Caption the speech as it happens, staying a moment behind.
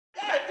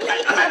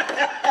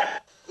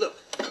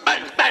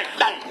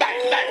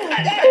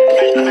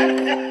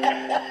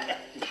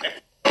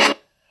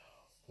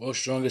World's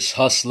Strongest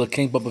Hustler,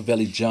 King Bubba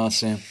Valley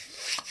Johnson.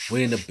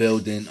 We're in the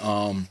building.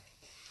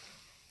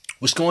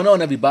 What's going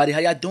on, everybody? How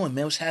y'all doing,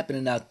 man? What's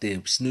happening out there?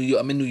 It's New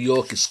York. I'm in New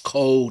York. It's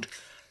cold.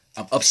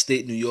 I'm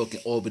upstate New York in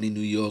Albany, New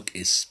York.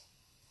 It's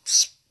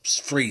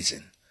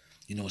freezing.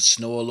 You know, it's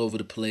snow all over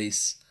the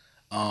place.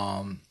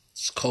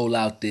 It's cold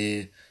out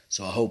there.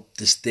 So I hope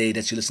this day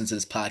that you listen to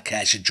this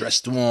podcast, you're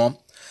dressed warm.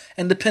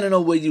 And depending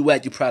on where you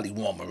at, you're probably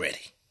warm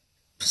already.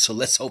 So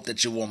let's hope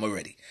that you're warm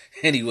already.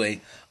 Anyway,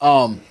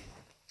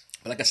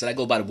 but like I said, I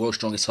go by the World's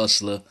Strongest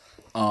Hustler.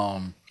 I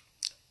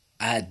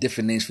had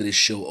different names for this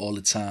show all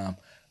the time.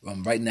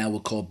 Right now we're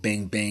called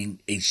Bang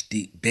Bang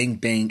HD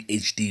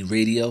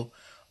Radio.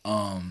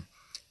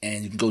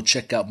 And you can go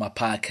check out my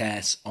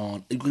podcast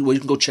you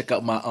can go check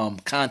out my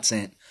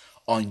content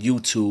on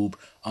YouTube.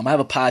 I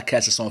have a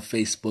podcast that's on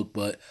Facebook,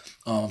 but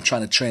I'm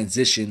trying to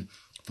transition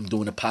from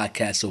doing a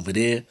podcast over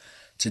there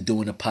to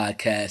doing a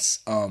podcast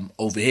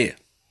over here.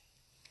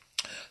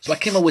 So I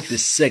came up with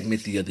this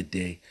segment the other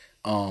day.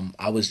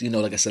 I was,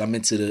 like I said,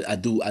 I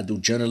do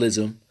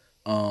journalism,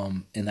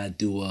 and I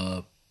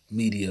do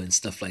media and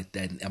stuff like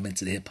that. And I'm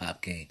into the hip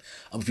hop game.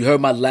 If you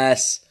heard my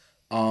last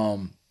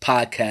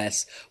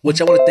podcast,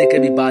 which I want to thank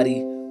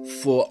everybody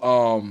for,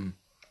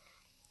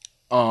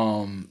 you know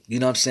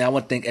what I'm saying? I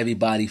want to thank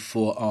everybody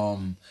for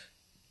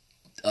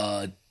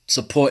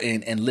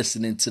supporting and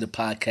listening to the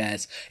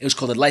podcast. It was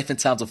called The Life and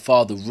Times of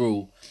Father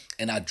Rule,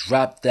 and I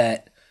dropped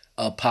that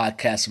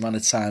podcast around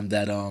the time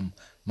that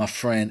my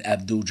friend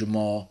Abdul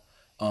Jamal,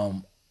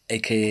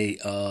 aka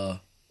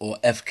or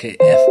FKA,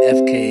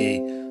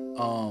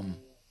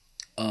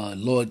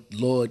 Lord,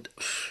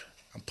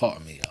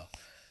 pardon me, y'all,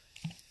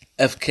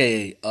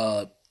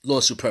 FKA,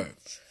 Lord Superb,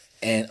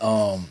 and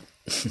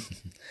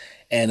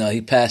and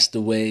he passed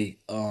away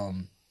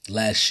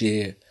last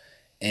year,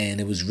 and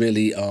it was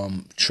really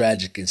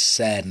tragic and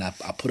sad. And I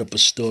put up a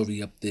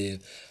story up there.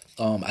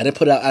 I didn't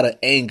put it out of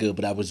anger,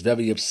 but I was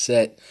very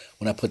upset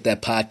when I put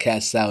that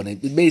podcast out,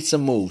 and it made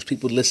some moves.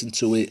 People listened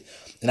to it,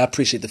 and I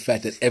appreciate the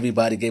fact that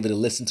everybody gave it a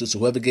listen to. So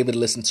whoever gave it a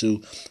listen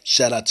to,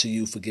 shout out to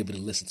you for giving it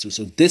a listen to.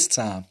 So this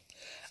time,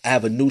 I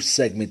have a new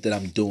segment that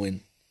I'm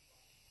doing,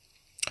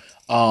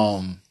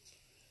 and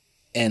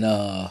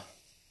I'm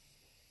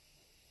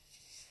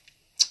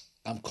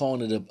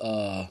calling it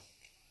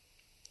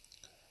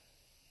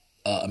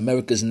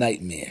America's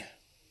Nightmare.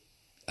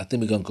 I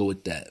think we're gonna go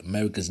with that,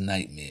 America's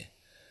Nightmare.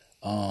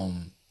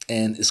 And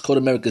it's called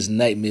America's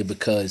Nightmare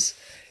because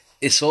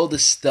it's all the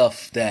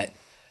stuff that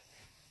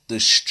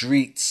the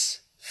streets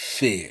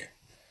fear.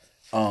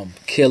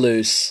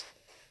 Killers,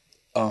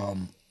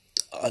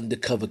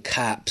 undercover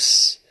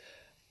cops,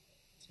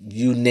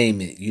 you name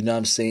it. You know what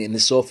I'm saying? And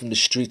it's all from the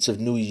streets of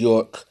New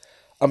York.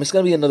 It's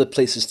going to be in other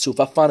places too. If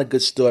I find a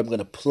good story, I'm going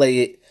to play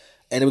it.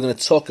 And then we're going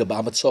to talk about it.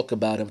 I'm going to talk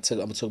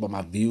about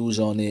my views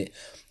on it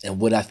and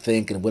what I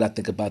think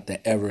about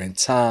that era and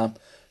time.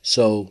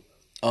 So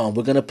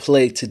we're going to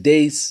play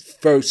today's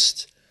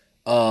first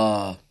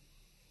runner-up.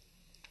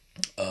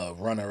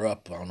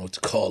 I don't know what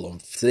to call him.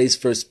 Today's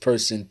first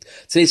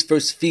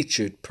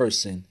featured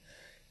person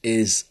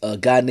is a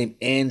guy named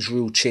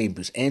Andrew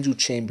Chambers. Andrew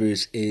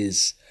Chambers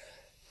is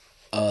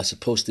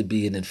supposed to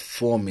be an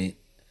informant.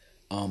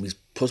 He's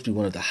supposed to be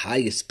one of the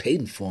highest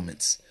paid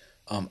informants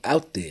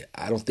out there.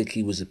 I don't think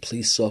he was a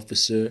police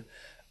officer.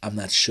 I'm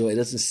not sure. It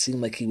doesn't seem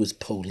like he was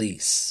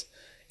police.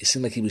 It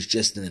seemed like he was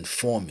just an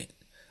informant.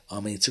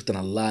 He took down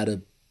a lot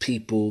of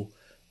people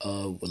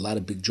with a lot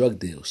of big drug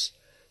deals.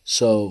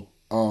 So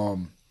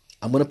I'm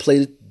going to play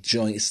the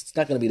joint. It's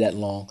not going to be that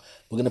long.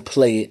 We're going to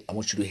play it. I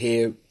want you to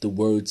hear the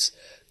words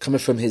coming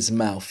from his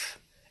mouth,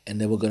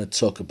 and then we're going to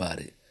talk about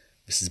it.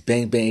 This is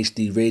Bang Bang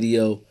HD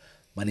Radio.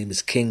 My name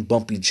is King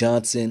Bumpy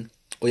Johnson,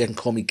 or you can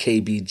call me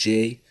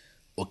KBJ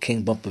or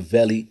King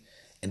Bumpavelli,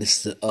 and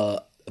this is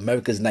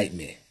America's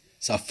Nightmare.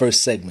 It's our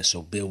first segment,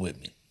 so bear with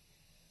me.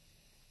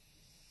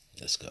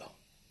 Let's go.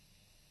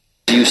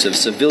 Use of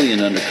civilian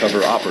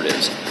undercover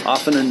operatives,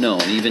 often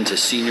unknown even to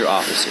senior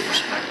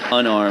officers,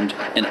 unarmed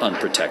and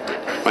unprotected.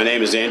 My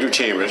name is Andrew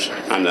Chambers.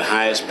 I'm the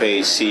highest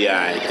paid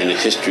CI in the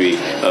history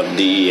of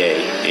DEA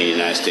in the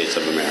United States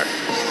of America.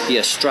 He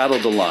has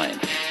straddled the line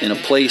in a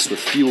place with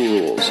few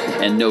rules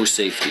and no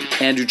safety.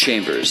 Andrew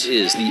Chambers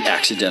is the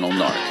accidental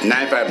narc.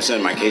 95%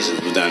 of my cases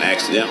were done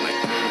accidentally,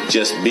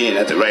 just being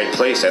at the right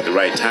place at the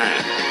right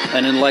time.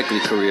 An unlikely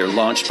career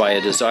launched by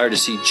a desire to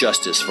see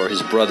justice for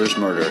his brother's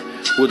murder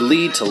would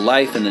lead to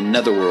life in the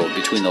netherworld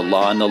between the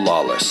law and the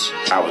lawless.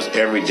 I was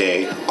every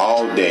day,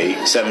 all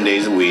day, 7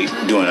 days a week,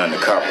 doing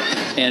undercover.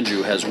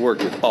 Andrew has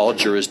worked with all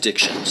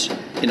jurisdictions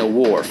in a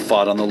war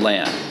fought on the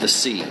land, the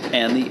sea,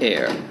 and the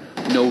air.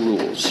 No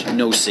rules,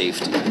 no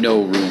safety,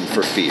 no room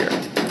for fear.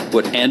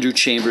 What Andrew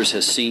Chambers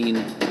has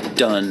seen,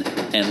 done,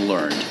 and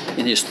learned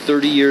in his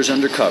 30 years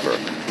undercover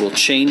will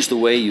change the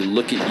way you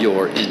look at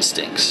your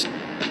instincts.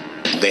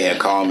 They had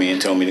called me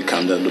and told me to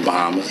come to the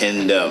Bahamas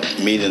and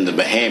meet in the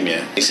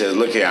Bahamian. He says,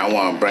 look here, I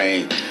want to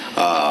bring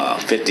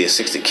 50 or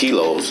 60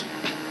 kilos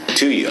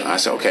to you. I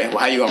said, okay, well,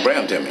 how you going to bring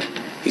them to me?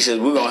 He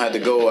said, we're going to have to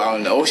go out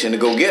in the ocean to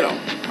go get them.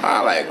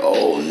 I'm like,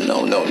 oh,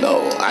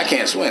 no. I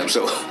can't swim,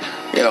 so,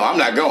 I'm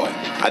not going.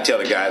 I tell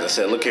the guys, I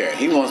said, look here,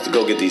 he wants to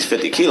go get these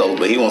 50 kilos,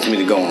 but he wants me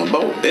to go on a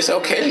boat. They said,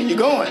 okay, then you're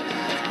going.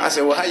 I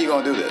said, well, how you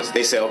going to do this?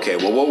 They said, okay,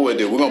 well, what we'll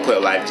do, we're going to put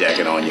a life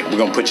jacket on you. We're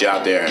going to put you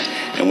out there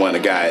in one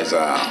of the guys'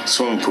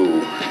 swimming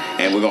pool,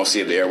 and we're going to see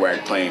if the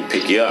aircraft plane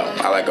pick you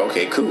up. I'm like,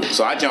 okay, cool.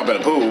 So I jump in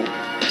the pool.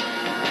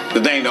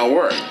 The thing don't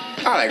work.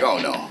 I'm like, oh,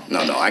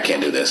 no, I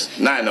can't do this.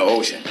 Not in the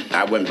ocean.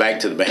 I went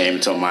back to the Bahamian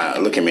and told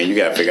him, look at me, you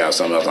got to figure out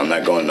something else. I'm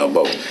not going to no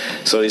boat.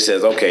 So he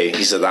says, okay.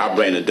 He says, I'll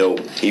bring the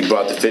dope. He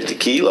brought the 50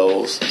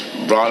 kilos,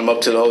 brought them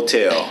up to the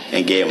hotel,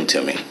 and gave them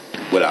to me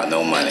without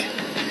no money.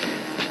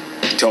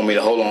 He told me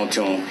to hold on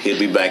to him. He'll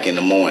be back in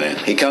the morning.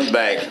 He comes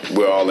back.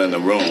 We're all in the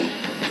room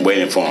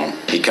waiting for him.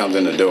 He comes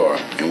in the door,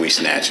 and we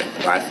snatch him.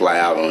 I fly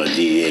out on a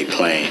DEA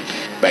plane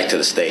back to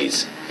the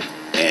States,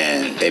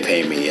 and they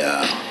pay me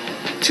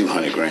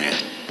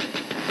 $200,000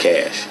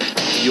 cash.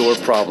 Your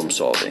problem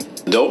solving.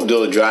 Dope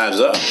dealer drives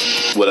up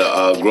with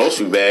a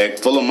grocery bag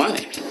full of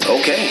money.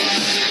 Okay.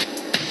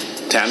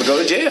 Time to go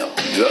to jail.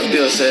 Drug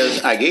dealer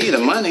says, I gave you the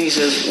money. He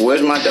says,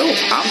 where's my dope?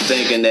 I'm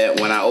thinking that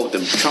when I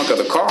open the trunk of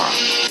the car,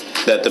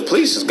 that the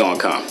police is going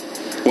to come.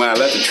 When I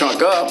let the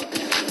trunk up,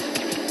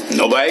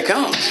 nobody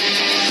comes.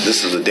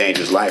 This is a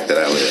dangerous life that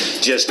I live.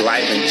 Just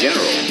life in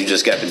general. You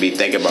just got to be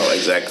thinking about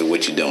exactly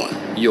what you're doing.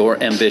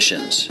 Your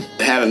ambitions.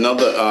 I had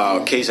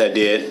another case I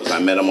did. I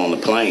met him on the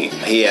plane.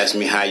 He asked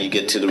me how you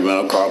get to the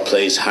rental car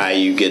place, how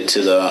you get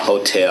to the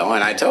hotel,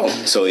 and I told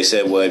him. So he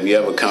said, well, if you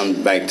ever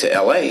come back to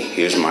L.A.,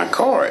 here's my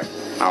card.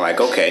 I'm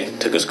like, okay,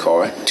 took his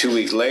card. 2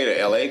 weeks later,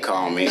 L.A.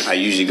 called me. I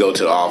usually go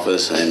to the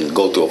office and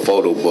go through a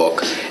photo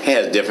book. It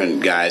has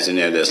different guys in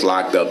there that's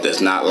locked up,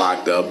 that's not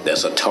locked up,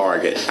 that's a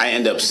target. I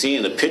end up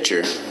seeing the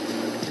picture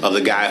of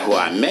the guy who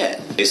I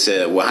met. They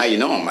said, well, how you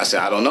know him? I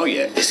said, I don't know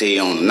yet. They said, he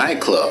owned a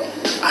nightclub.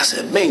 I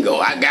said, bingo,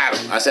 I got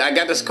him. I said, I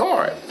got this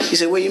card. He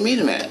said, where you meet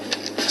him at?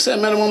 I said,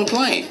 I met him on the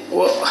plane.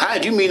 Well, how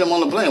did you meet him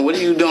on the plane? What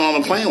are you doing on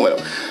the plane with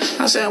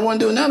him? I said, I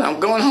wasn't doing nothing. I'm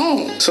going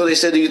home. So they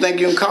said, do you think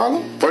you can call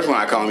him? First one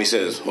I call him, he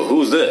says, well,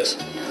 who's this?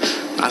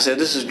 I said,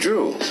 this is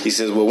Drew. He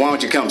says, well, why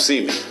don't you come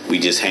see me? We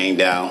just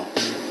hanged out,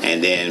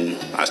 and then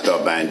I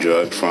started buying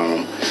drugs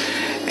from him.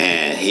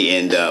 And he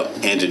ended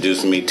up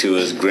introducing me to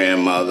his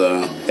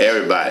grandmother,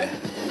 everybody.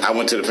 I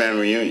went to the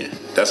family reunion.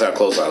 That's how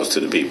close I was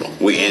to the people.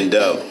 We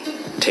ended up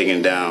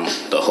taking down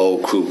the whole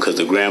crew because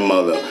the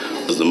grandmother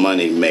was the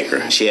money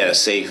maker. She had a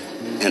safe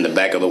in the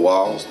back of the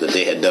walls that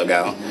they had dug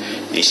out,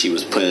 and she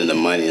was putting the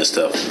money and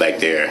stuff back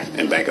there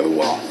in back of the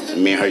wall.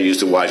 Me and her used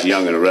to watch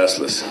Young and the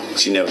Restless.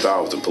 She never thought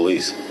I was the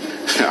police.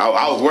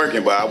 I was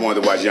working, but I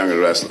wanted to watch Young and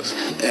the Restless.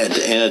 At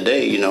the end of the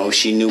day,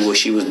 she knew what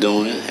she was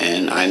doing,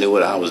 and I knew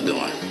what I was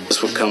doing.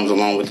 That's what comes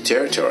along with the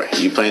territory.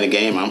 You playing the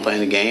game, I'm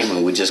playing the game,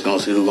 and we're just going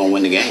to see who's going to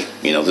win the game.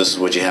 This is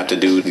what you have to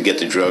do to get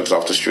the drugs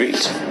off the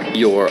streets.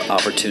 Your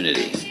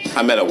opportunity.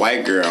 I met a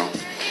white girl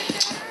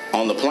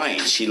on the plane.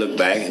 She looked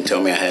back and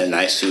told me I had a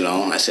nice suit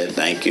on. I said,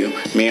 thank you.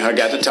 Me and her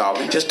got to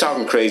talking, just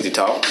talking crazy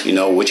talk.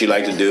 What you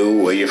like to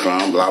do, where you're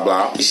from, blah,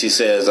 blah. She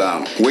says,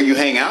 where you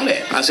hang out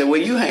at? I said,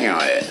 where you hang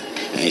out at?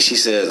 And she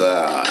says,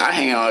 I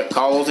hang out at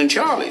Carlos and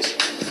Charlie's.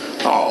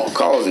 Oh,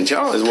 Carlos and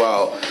Charlie's?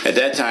 Well, at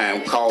that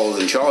time, Carlos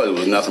and Charlie's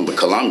was nothing but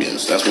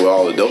Colombians. That's where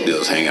all the dope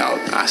dealers hang out.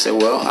 I said,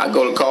 well, I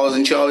go to Carlos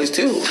and Charlie's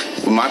too,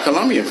 with my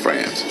Colombian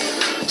friends.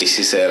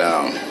 She said,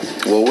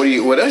 well,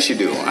 what else you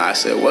do? I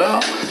said,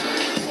 well,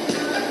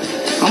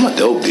 I'm a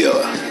dope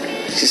dealer.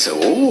 She said,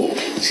 ooh.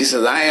 She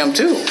said, I am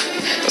too.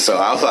 So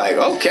I was like,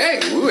 okay,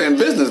 we were in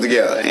business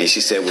together. And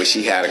she said, well,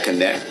 she had a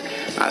connect.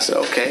 I said,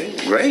 okay,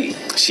 great.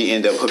 She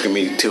ended up hooking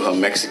me to her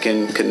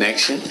Mexican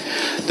connection.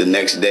 The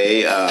next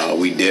day,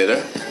 we did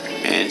her,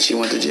 and she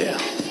went to jail.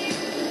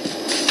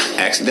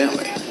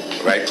 Accidentally.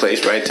 Right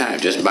place, right time,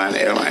 just buying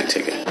the airline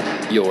ticket.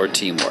 Your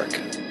teamwork.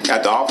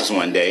 At the office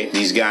one day,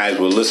 these guys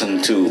were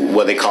listening to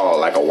what they call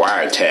like a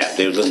wiretap.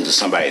 They were listening to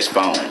somebody's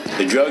phone.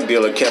 The drug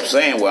dealer kept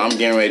saying, well, I'm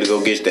getting ready to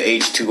go get the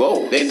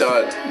H2O. They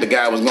thought the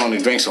guy was going to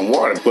drink some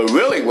water. But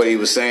really what he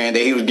was saying,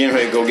 that he was getting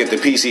ready to go get the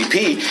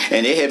PCP,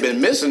 and they had been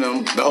missing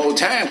them the whole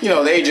time.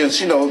 The agents,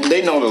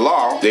 they know the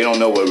law. They don't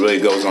know what really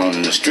goes on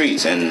in the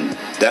streets, and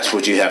that's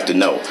what you have to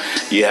know.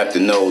 You have to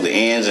know the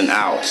ins and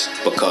outs,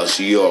 because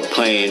you're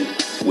playing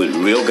with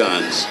real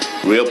guns,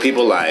 real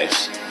people's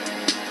lives,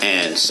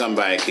 and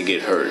somebody could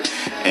get hurt.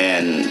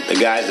 And the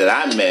guys that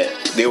I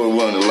met, they were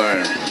willing to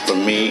learn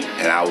from me,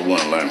 and I was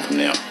willing to learn from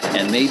them.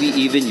 And maybe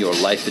even your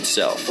life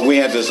itself. We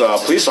had this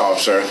police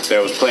officer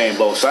that was playing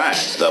both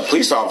sides. The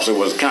police officer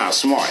was kind of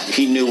smart.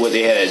 He knew what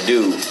they had to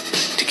do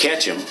to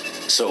catch him,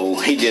 so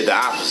he did the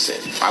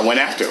opposite. I went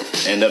after him,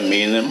 ended up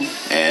meeting him,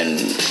 and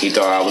he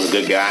thought I was a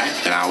good guy,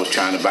 and I was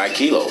trying to buy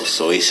kilos.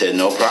 So he said,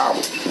 no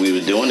problem. We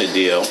were doing the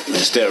deal.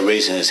 Instead of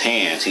raising his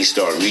hands, he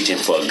started reaching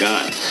for a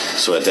gun.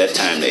 So at that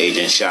time, the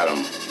agent shot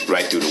him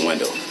right through the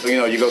window.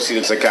 You go see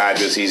the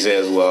psychiatrist, he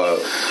says, well,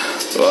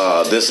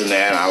 this and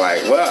that. And I'm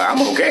like, well,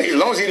 I'm okay. As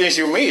long as he didn't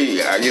shoot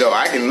me,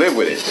 I can live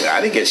with it. I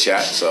didn't get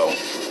shot, so.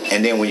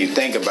 And then when you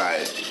think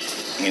about it,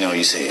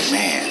 you say,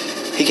 man,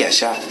 he got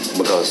shot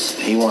because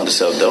he wanted to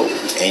sell dope,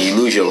 and you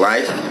lose your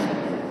life.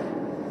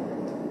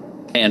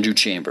 Andrew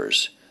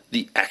Chambers,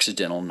 the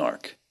accidental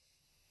narc.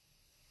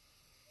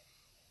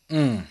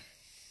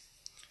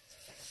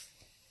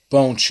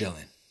 Bone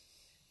chilling.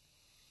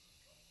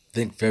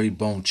 Think very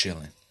bone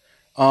chilling.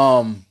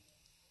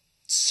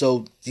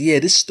 So yeah,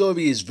 this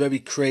story is very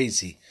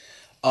crazy.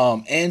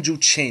 Andrew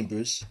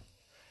Chambers,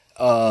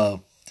 the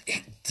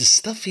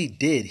stuff he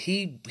did,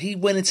 he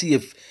went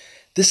into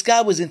this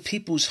guy was in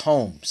people's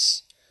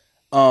homes.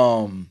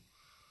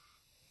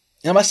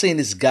 I'm not saying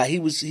this guy, he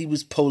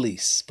was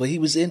police, but he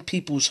was in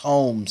people's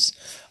homes.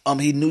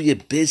 He knew your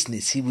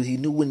business. He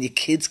knew when your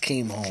kids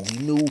came home. He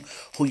knew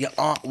who your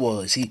aunt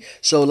was.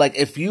 So like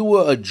if you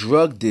were a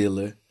drug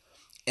dealer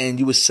and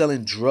you were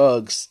selling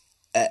drugs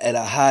at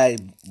a high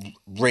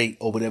rate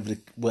or whatever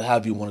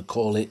you want to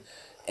call it,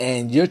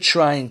 and you're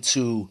trying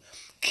to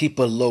keep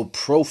a low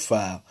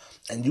profile,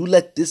 and you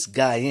let this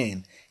guy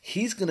in,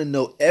 he's gonna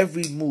know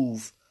every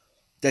move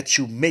that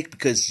you make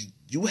because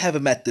you have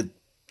him at the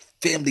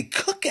family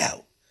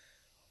cookout.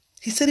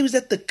 He said he was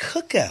at the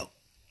cookout.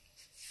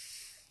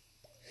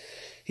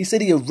 He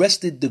said he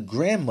arrested the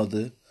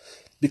grandmother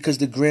because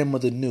the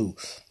grandmother knew.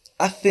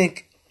 I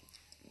think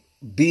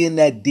being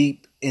that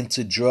deep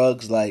into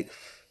drugs, like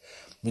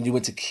when you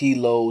went to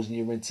kilos and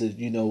you're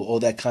into, all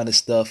that kind of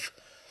stuff,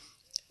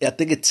 I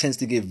think it tends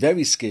to get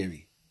very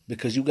scary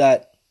because you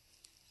got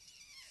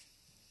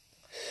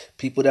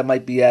people that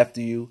might be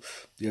after you.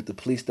 You have the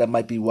police that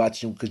might be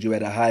watching because you're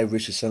at a high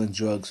risk of selling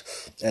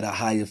drugs at a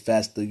higher,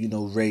 faster,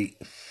 rate.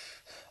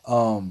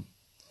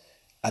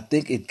 I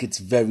think it gets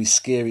very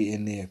scary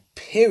in there,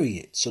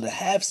 period. So to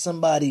have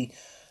somebody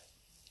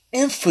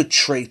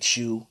infiltrate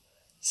you,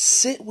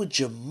 sit with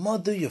your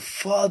mother, your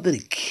father, the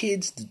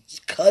kids, the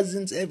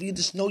cousins, you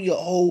just know your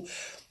whole.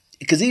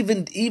 Because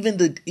even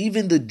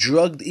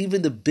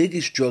the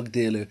biggest drug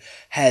dealer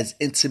has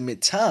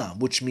intimate time,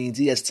 which means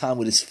he has time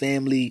with his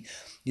family,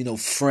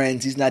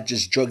 friends. He's not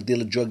just drug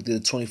dealer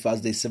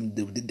 25 days, 7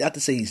 days. Not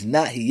to say he's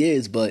not, he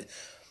is, but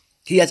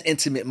he has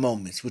intimate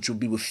moments, which will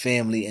be with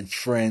family and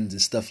friends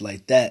and stuff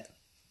like that.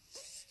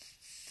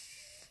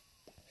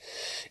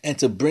 And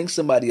to bring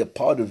somebody a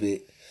part of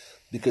it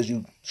because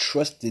you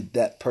trusted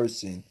that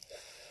person,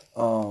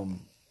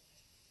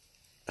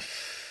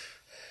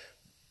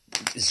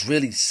 it's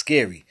really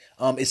scary.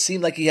 It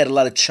seemed like he had a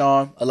lot of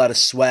charm, a lot of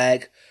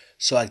swag.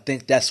 So I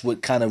think that's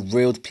what kind of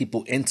reeled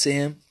people into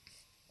him.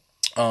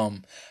 I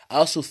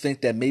also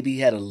think that maybe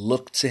he had a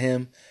look to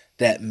him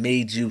that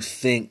made you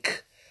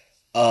think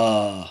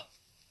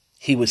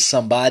he was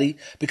somebody.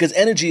 Because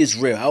energy is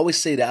real. I always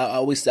say that. I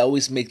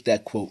always make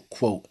that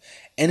quote.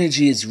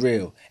 Energy is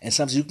real. And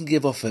sometimes you can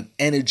give off an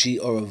energy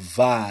or a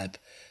vibe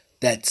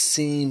that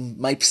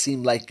might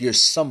seem like you're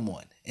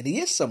someone. And he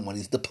is someone.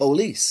 He's the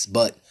police.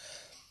 But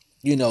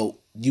the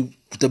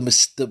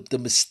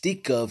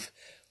mystique of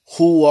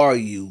who are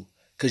you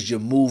because you're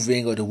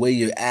moving or the way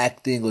you're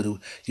acting or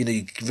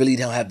you really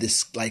don't have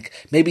this, like,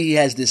 maybe he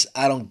has this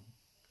I don't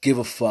give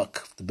a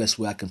fuck, the best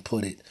way I can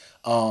put it,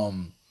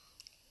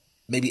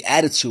 maybe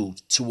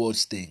attitude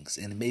towards things,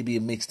 and maybe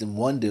it makes them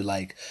wonder,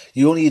 like,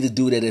 you only either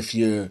do that if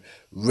you're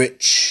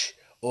rich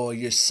or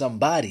you're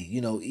somebody,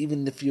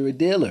 even if you're a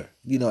dealer,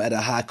 at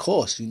a high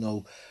cost,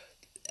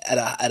 at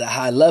a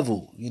high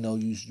level,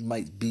 you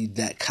might be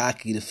that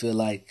cocky to feel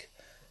like,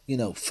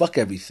 fuck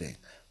everything.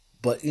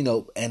 But,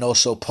 and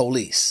also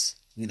police.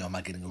 I'm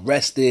not getting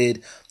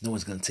arrested. No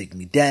one's going to take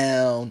me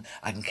down.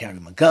 I can carry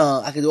my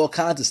gun. I can do all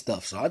kinds of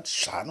stuff. So I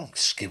don't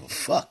just give a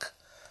fuck.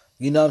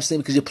 You know what I'm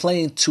saying? Because you're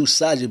playing two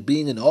sides. You're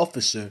being an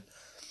officer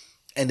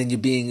and then you're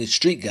being a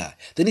street guy.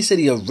 Then he said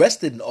he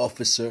arrested an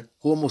officer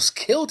who almost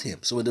killed him.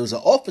 So there was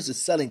an officer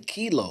selling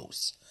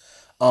kilos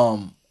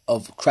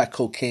of crack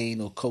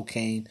cocaine or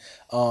cocaine,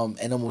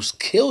 and almost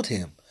killed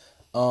him.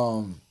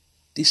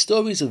 These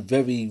stories are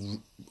very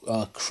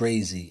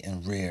crazy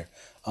and rare.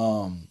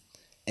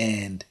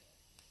 And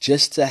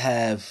just to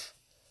have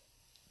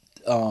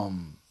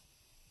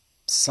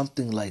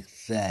something like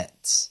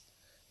that,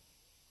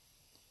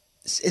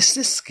 it's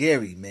just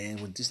scary,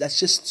 man. That's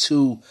just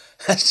too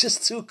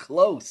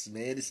close,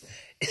 man.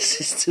 It's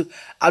just too.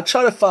 I'm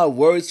trying to find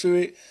words for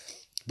it,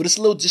 but it's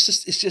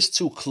it's just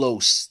too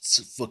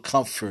close for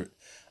comfort.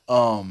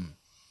 And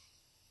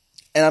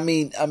I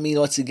mean,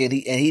 once again,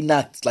 he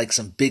knocked like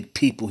some big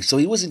people. So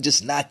he wasn't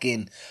just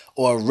knocking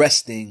or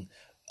arresting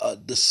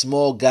the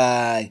small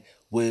guy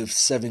with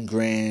 7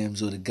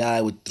 grams or the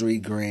guy with 3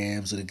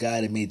 grams or the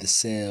guy that made the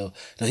sale.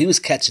 No, he was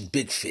catching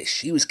big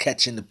fish. He was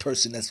catching the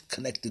person that's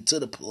connected to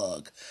the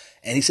plug.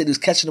 And he said he was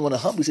catching them on a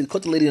hump. He said he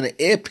caught the lady on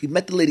the airplane. He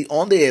met the lady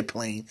on the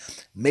airplane,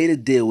 made a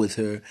deal with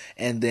her,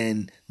 and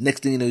then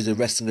next thing you know, he's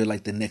arresting her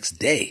like the next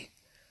day.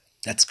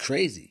 That's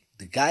crazy.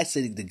 The guy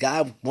said the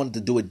guy wanted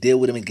to do a deal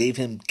with him and gave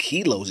him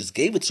kilos. Just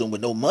gave it to him with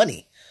no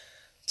money.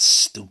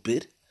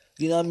 Stupid.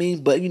 You know what I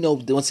mean? But,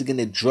 once again,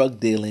 they're drug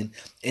dealing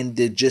and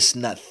they're just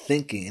not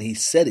thinking. And he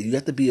said it. You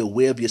have to be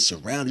aware of your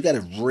surroundings. You got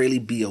to really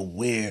be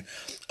aware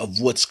of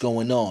what's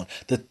going on.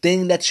 The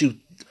thing that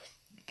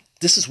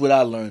this is what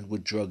I learned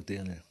with drug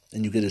dealing,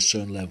 and you get a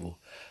certain level.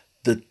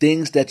 The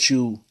things that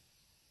you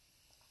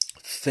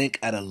think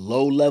at a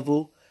low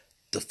level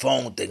the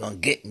phone, they're gonna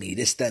get me,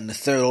 this, that, and the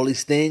third, all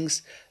these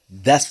things,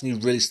 that's when you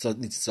really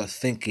need to start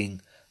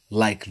thinking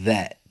like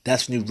that.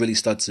 That's when you really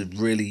start to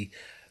really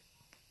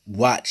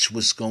watch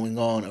what's going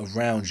on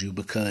around you,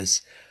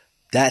 because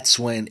that's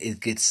when it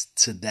gets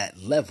to that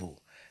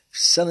level.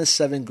 Selling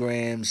 7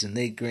 grams and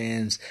 8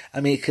 grams,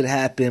 I mean, it could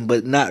happen,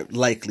 but not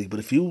likely. But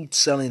if you're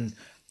selling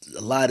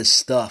a lot of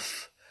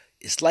stuff,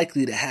 it's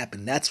likely to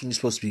happen. That's when you're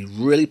supposed to be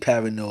really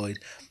paranoid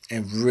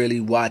and really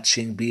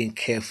watching, being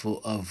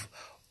careful of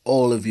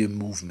all of your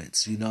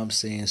movements. You know what I'm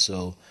saying?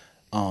 So,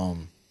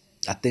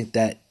 I think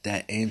that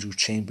Andrew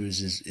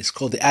Chambers is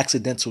called The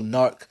Accidental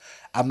Narc.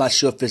 I'm not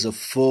sure if there's a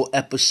full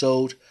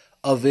episode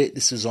of it.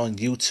 This is on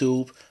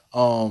YouTube.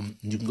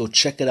 You can go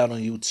check it out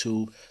on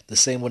YouTube. The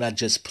same one I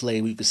just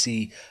played, where you can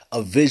see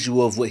a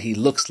visual of what he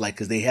looks like,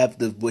 because they have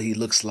what he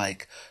looks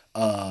like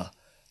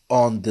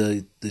on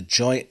the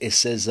joint. It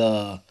says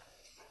go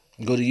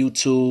to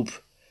YouTube,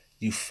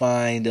 you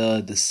find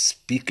the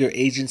Speaker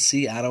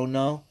Agency. I don't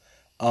know.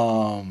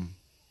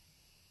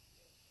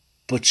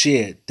 But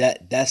yeah,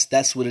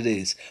 that's what it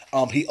is.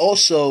 He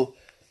also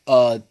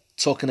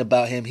talking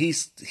about him.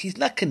 He's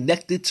not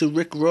connected to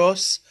Rick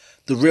Ross,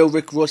 the real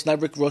Rick Ross, not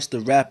Rick Ross,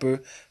 the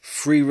rapper,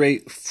 Freeway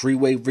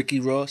Ricky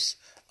Ross.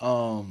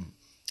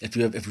 If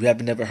you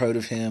haven't never heard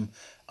of him,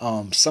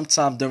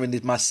 sometime during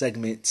my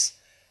segments,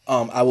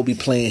 I will be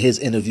playing his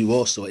interview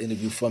also, an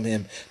interview from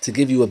him, to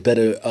give you a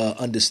better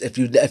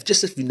understanding.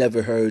 If you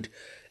never heard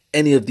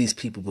any of these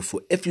people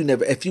before,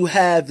 if you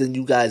have, then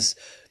you guys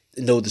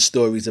know the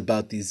stories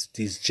about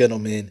these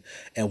gentlemen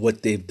and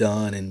what they've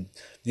done, and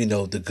you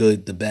know, the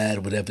good, the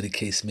bad, whatever the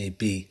case may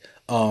be.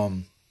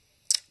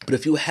 But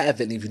if you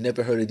haven't, if you've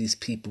never heard of these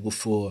people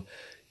before,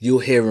 you'll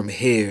hear them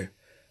here,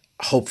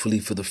 hopefully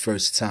for the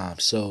first time.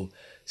 So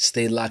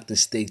stay locked and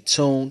stay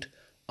tuned.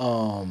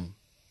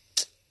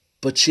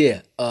 But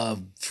yeah,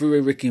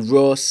 Freeway Ricky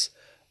Ross,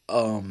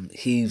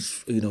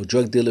 he's, you know,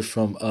 drug dealer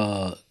from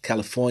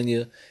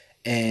California,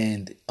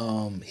 and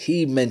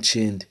he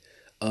mentioned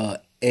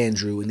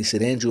Andrew, and he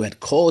said Andrew had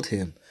called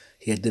him.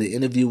 He had did an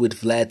interview with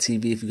Vlad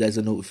TV. If you guys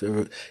don't know,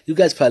 you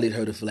guys probably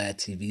heard of Vlad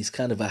TV. He's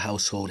kind of a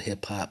household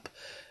hip hop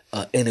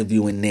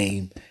interviewing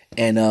name,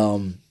 and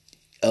you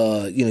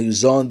know, he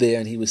was on there,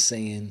 and he was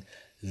saying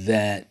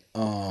that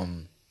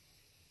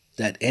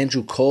that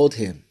Andrew called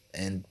him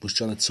and was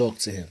trying to talk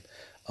to him.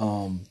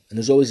 And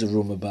there's always a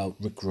rumor about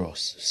Rick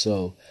Ross.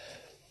 So,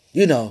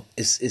 you know,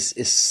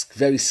 it's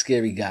very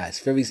scary,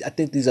 guys. I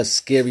think these are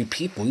scary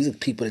people. These are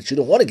people that you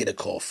don't want to get a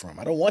call from.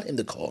 I don't want him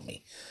to call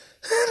me.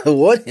 I don't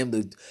want him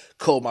to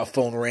call my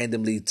phone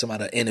randomly to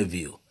my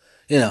interview.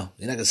 You know,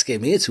 you're not gonna scare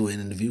me into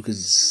an interview because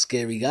he's a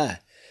scary guy.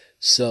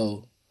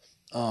 So,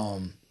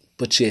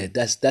 but yeah,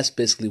 that's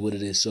basically what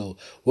it is. So,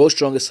 World's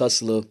Strongest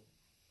Hustler,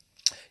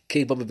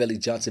 King Bubba Belly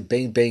Johnson,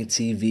 Bang Bang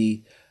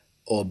TV,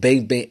 or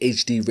Bang Bang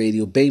HD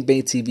Radio. Bang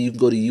Bang TV, you can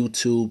go to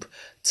YouTube,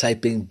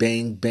 type in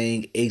Bang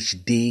Bang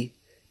HD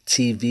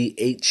TV,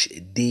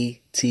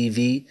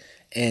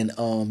 and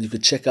you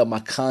can check out my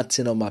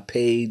content on my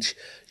page.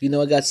 You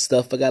know, I got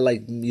stuff. I got,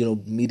 like, you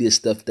know, media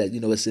stuff that, you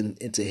know, it's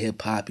into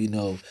hip hop. You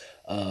know,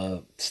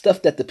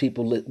 stuff that the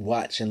people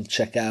watch and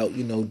check out.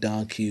 You know,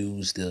 Don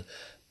Q's, the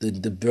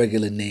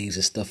regular names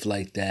and stuff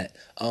like that.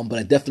 But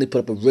I definitely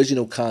put up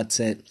original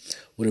content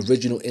with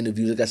original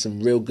interviews. I got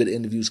some real good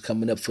interviews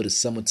coming up for the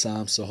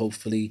summertime. So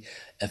hopefully,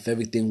 if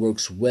everything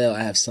works well,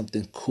 I have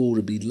something cool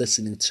to be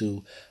listening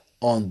to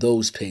on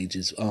those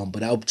pages.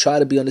 But I'll try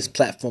to be on this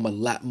platform a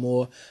lot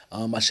more.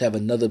 I should have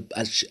another.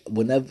 I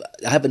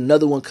have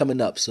another one coming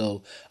up.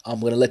 So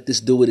I'm gonna let this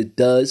do what it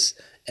does.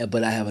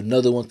 But I have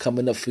another one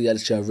coming up for you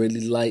that I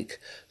really like.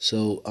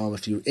 So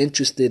if you're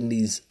interested in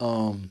these,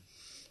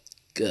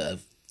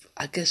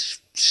 I guess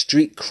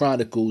street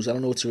chronicles, I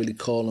don't know what to really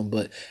call them,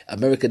 but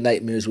American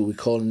Nightmares, what we're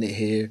calling it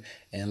here.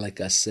 And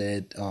like I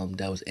said,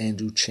 that was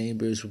Andrew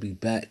Chambers. We'll be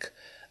back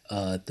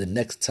the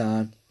next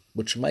time,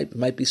 which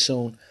might be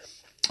soon,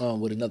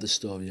 with another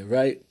story. All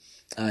right,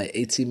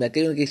 18 minutes.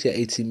 I only get you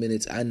 18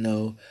 minutes, I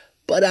know,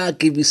 but I'll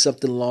give you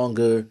something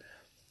longer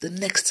the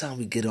next time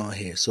we get on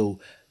here.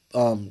 So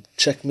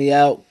check me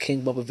out,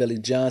 King Bubba Belly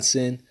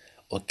Johnson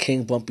or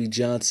King Bumpy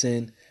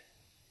Johnson,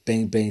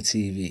 Bang Bang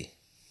TV.